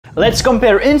Let's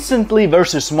compare Instantly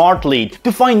versus SmartLead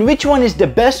to find which one is the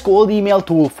best cold email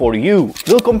tool for you.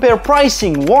 We'll compare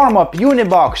pricing, warm-up,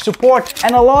 Unibox, support,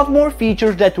 and a lot more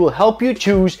features that will help you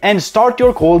choose and start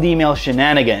your cold email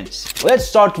shenanigans. Let's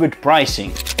start with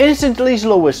pricing. Instantly's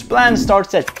lowest plan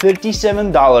starts at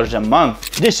 $37 a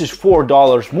month. This is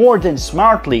 $4 more than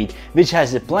SmartLead, which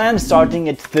has a plan starting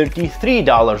at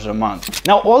 $33 a month.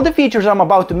 Now, all the features I'm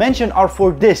about to mention are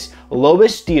for this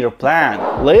lowest tier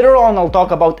plan. Later on, I'll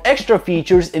talk about extra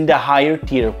features in the higher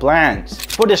tier plans.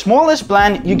 For the smallest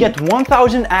plan, you get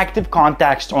 1,000 active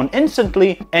contacts on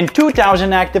Instantly and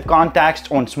 2,000 active contacts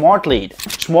on SmartLead.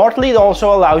 SmartLead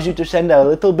also allows you to send a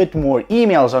little bit more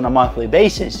emails on a monthly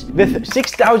basis, with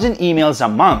 6,000 emails a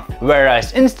month,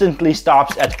 whereas Instantly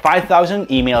stops at 5,000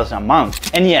 emails a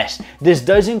month. And yes, this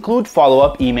does include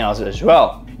follow-up emails as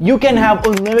well. You can have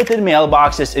unlimited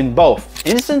mailboxes in both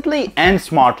Instantly and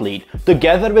SmartLead,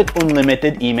 together with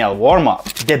unlimited email warm-up.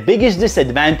 The biggest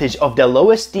disadvantage of the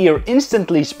lowest tier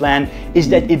Instantly's plan is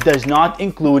that it does not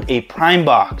include a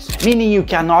Primebox, meaning you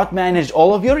cannot manage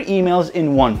all of your emails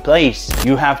in one place.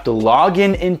 You have to log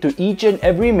into each and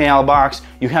every mailbox,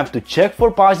 you have to check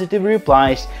for positive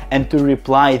replies, and to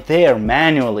reply there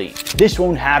manually. This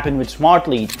won't happen with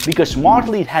SmartLead because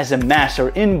SmartLead has a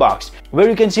master inbox where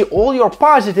you can see all your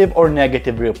positive or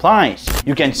negative replies.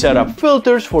 You can set up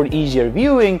filters for easier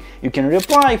viewing, you can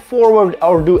reply, forward,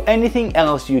 or do anything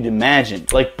else you'd imagine,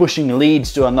 like pushing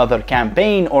leads to another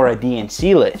campaign or a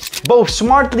DNC list. Both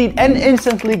SmartLead and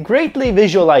Instantly greatly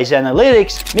visualize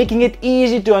analytics, making it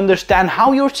easy to understand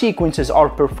how your sequences are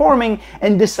performing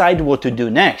and decide what to do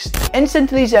next.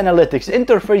 Instantly's analytics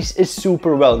interface is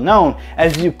super well known,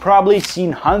 as you've probably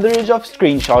seen hundreds of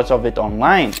screenshots of it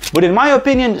online. But in my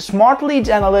opinion, SmartLead's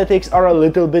analytics are a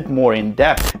little bit more in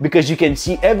depth, because you can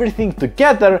see everything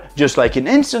together just like in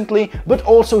Instantly, but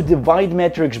also divide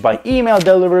metrics by email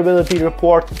deliverability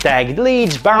report, tagged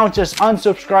leads, bounces,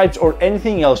 unsubscribes, or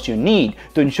anything else you need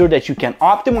to ensure that you can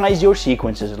optimize your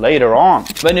sequences later on.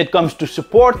 When it comes to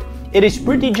support, it is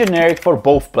pretty generic for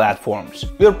both platforms.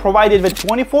 You're provided with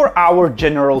 24-hour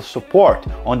general support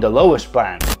on the lowest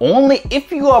plan. Only if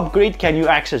you upgrade can you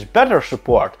access better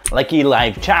support, like a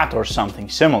live chat or something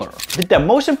similar. With the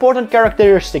most important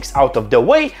characteristics out of the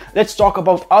way, let's talk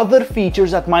about other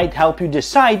features that might help you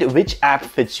decide which app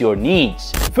fits your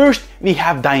needs. First, we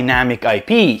have dynamic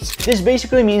IPs. This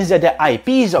basically means that the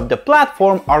IPs of the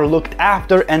platform are looked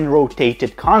after and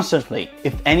rotated constantly.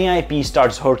 If any IP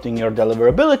starts hurting your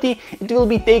deliverability, it will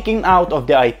be taken out of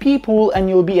the IP pool and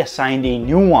you'll be assigned a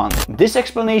new one. This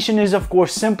explanation is of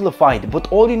course simplified,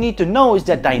 but all you need to know is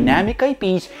that dynamic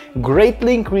IPs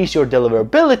greatly increase your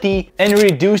deliverability and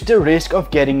reduce the risk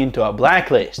of getting into a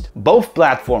blacklist. Both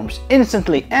platforms,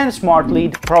 Instantly and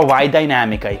SmartLead, provide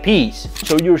dynamic IPs,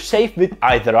 so you're safe with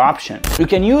either option. You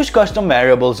can use custom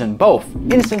variables in both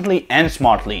Instantly and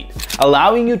SmartLead,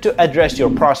 allowing you to address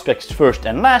your prospect's first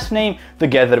and last name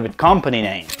together with company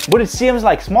name. But it seems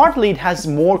like SmartLead has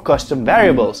more custom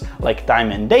variables like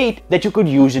time and date that you could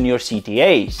use in your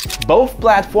CTAs. Both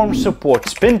platforms support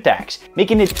Spintax,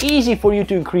 making it easy for you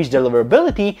to increase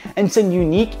deliverability and send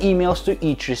unique emails to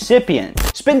each recipient.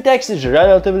 Spintax is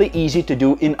relatively easy to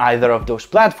do in either of those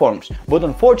platforms, but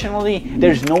unfortunately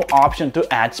there's no option to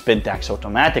add Spintax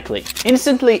automatically.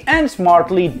 Instantly and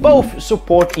SmartLead both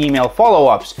support email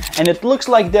follow-ups, and it looks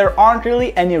like there aren't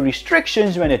really any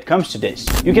restrictions when it comes to this.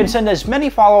 You can send as many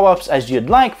follow-ups as you'd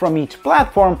like from each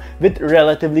platform with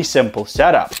relatively simple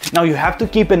setup. Now you have to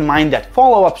keep in mind that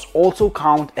follow-ups also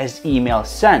count as emails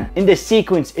sent in the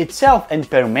sequence itself and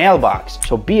per mailbox,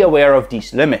 so be aware of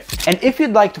these limits. And if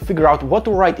you'd like to figure out what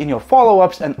to write in your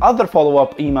follow-ups and other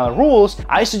follow-up email rules,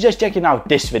 I suggest checking out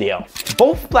this video.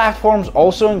 Both platforms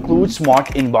also include smart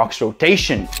inbox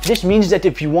rotation. This means that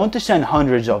if you want to send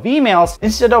hundreds of emails,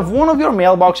 instead of one of your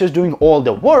mailboxes doing all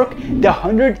the work, the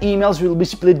 100 emails will be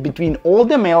split between all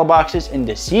the mailboxes in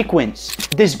the sequence.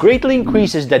 This greatly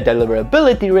increases the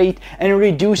deliverability rate and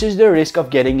reduces the risk of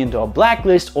getting into a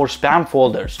blacklist or spam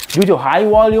folders due to high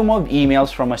volume of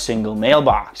emails from a single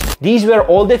mailbox. These were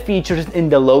all the features in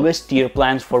the lowest tier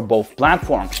plans for both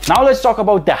platforms. Now let's talk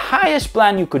about the highest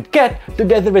plan you could get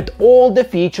together with all the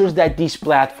features that these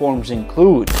platforms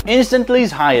include.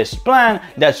 Instantly's highest plan,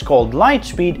 that's called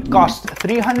Lightspeed, costs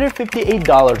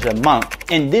 $358 a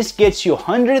month, and this gets you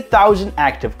 100,000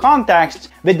 active contacts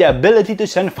with the ability to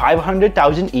send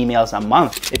 500,000 emails a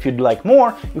month. If you'd like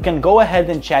more, you can go ahead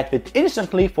and chat with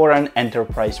Instantly for an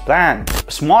enterprise plan.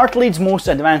 SmartLead's most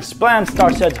advanced plan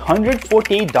starts at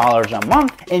 $148 a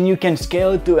month, and you can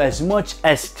scale it to as much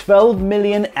as 12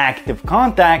 million active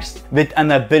contacts with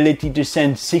an ability to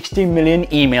send 60 million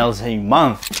emails a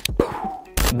month.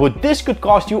 but this could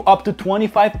cost you up to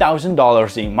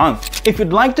 $25,000 a month. If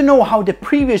you'd like to know how the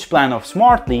previous plan of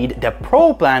SmartLead, the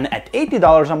Pro plan at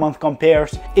 $80 a month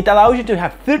compares, it allows you to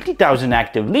have 30,000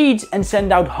 active leads and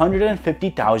send out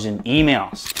 150,000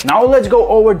 emails. Now let's go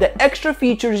over the extra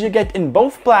features you get in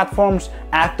both platforms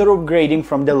after upgrading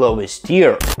from the lowest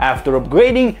tier. After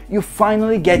upgrading, you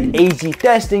finally get AZ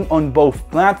testing on both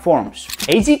platforms.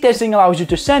 AZ testing allows you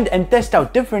to send and test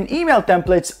out different email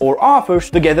templates or offers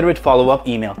together with follow-up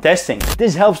email testing.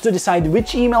 This helps to decide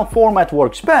which email format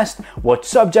works best, what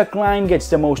subject line gets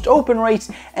the most open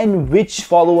rates, and which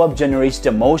follow-up generates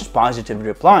the most positive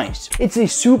replies. It's a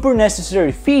super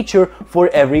necessary feature for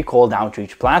every cold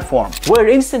outreach platform. Where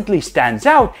Instantly stands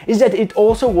out is that it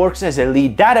also works as a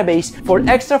lead database for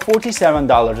extra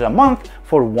 $47 a month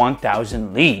for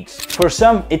 1,000 leads. For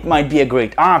some, it might be a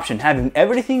great option having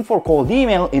everything for cold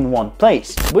email in one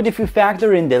place, but if you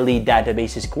factor in the lead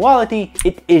database's quality,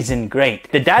 it isn't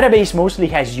great. The database mostly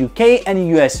has UK and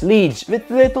US leads with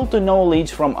little to no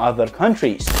leads from other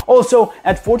countries. Also,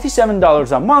 at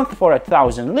 $47 a month for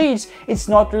 1,000 leads, it's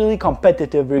not really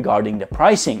competitive regarding the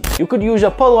pricing. You could use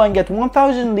Apollo and get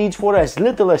 1,000 leads for as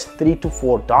little as $3 to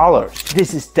 $4.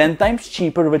 This is 10 times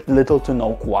cheaper with little to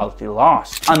no quality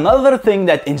loss. Another thing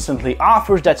that Instantly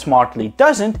offers that SmartLead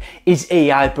doesn't is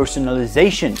AI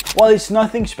personalization. While it's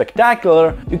nothing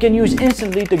spectacular, you can use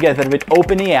Instantly together with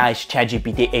OpenAI's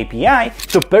ChatGPT API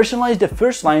to personalize the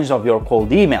first lines of your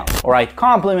cold email, or write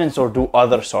compliments or do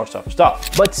other sorts of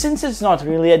stuff. But since it's not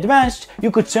really advanced,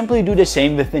 you could simply do the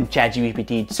same within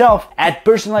ChatGPT itself, add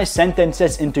personalized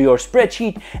sentences into your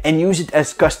spreadsheet, and use it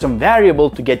as custom variable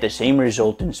to get the same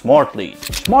result in SmartLead.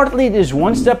 SmartLead is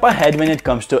one step ahead when it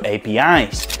comes to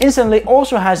APIs. Instantly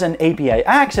also has an API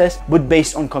access, but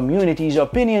based on community's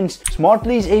opinions,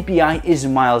 SmartLead's API is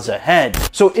miles ahead.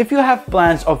 So if you have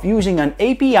plans of using an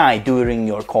API during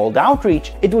your cold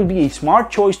outreach, it would be a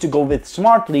smart choice to go with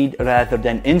SmartLead rather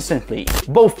than Instantly.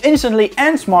 Both Instantly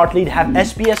and SmartLead have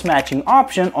SPS matching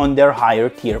option on their higher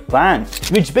tier plans,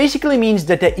 which basically means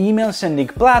that the email sending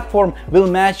platform will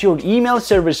match your email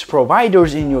service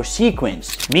providers in your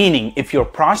sequence. Meaning, if your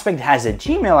prospect has a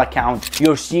Gmail account,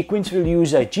 your sequence will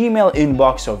use a Gmail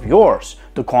inbox of yours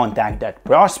to contact that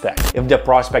prospect. If the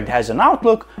prospect has an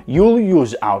Outlook, you'll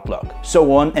use Outlook,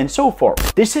 so on and so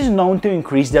forth. This is known to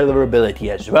increase deliverability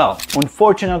as well.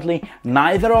 Unfortunately,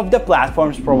 neither of the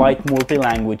platforms provide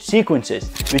multi-language sequences,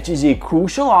 which is a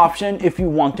crucial option if you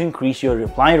want to increase your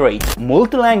reply rate.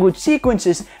 Multi-language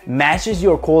sequences matches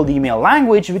your cold email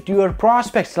language with your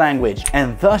prospect's language,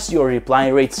 and thus your reply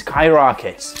rate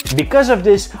skyrockets. Because of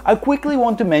this, I quickly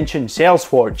want to mention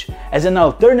Salesforge as an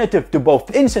alternative to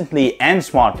both Instantly and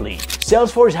SmartLead.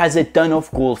 Salesforge has a ton of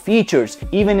cool features,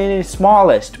 even in its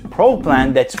smallest Pro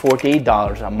plan that's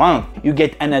 $48 a month. You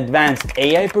get an advanced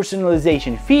AI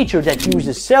personalization feature that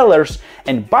uses sellers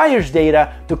and buyers'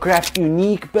 data to craft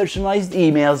unique personalized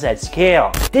emails at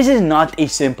scale. This is not a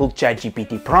simple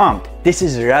ChatGPT prompt. This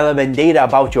is relevant data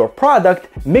about your product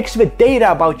mixed with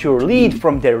data about your lead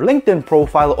from their LinkedIn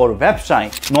profile or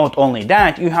website. Not only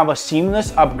that, you have a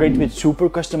seamless upgrade with super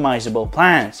customizable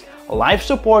plans, live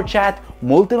support chat,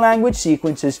 multi-language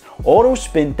sequences, auto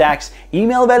Spintax,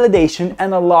 email validation,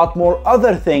 and a lot more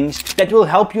other things that will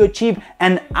help you achieve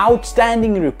an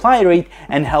outstanding reply rate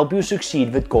and help you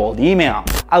succeed with cold email.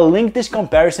 I'll link this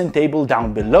comparison table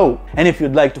down below. And if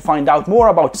you'd like to find out more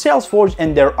about Salesforge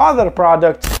and their other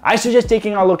products, I suggest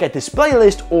taking a look at this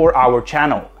playlist or our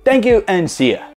channel. Thank you and see ya!